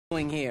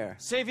doing here?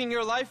 Saving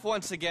your life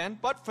once again,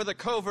 but for the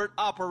covert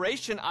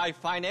operation I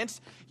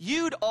financed,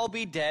 you'd all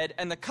be dead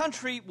and the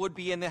country would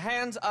be in the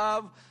hands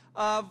of,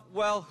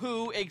 well,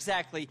 who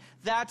exactly?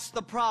 That's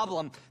the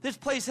problem. This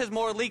place has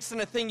more leaks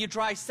than a thing you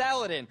dry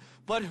salad in.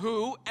 But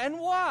who and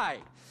why?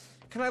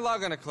 Can I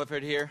log on to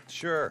Clifford here?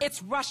 Sure.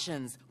 It's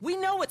Russians. We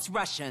know it's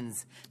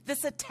Russians.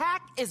 This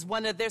attack is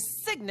one of their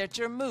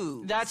signature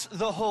moves. That's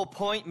the whole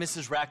point,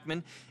 Mrs.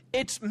 Rackman.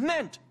 It's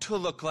meant to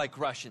look like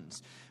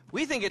Russians.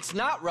 We think it's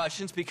not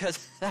Russians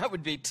because that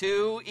would be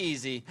too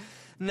easy.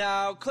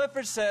 Now,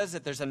 Clifford says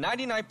that there's a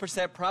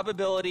 99%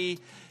 probability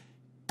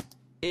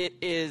it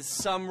is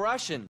some Russian.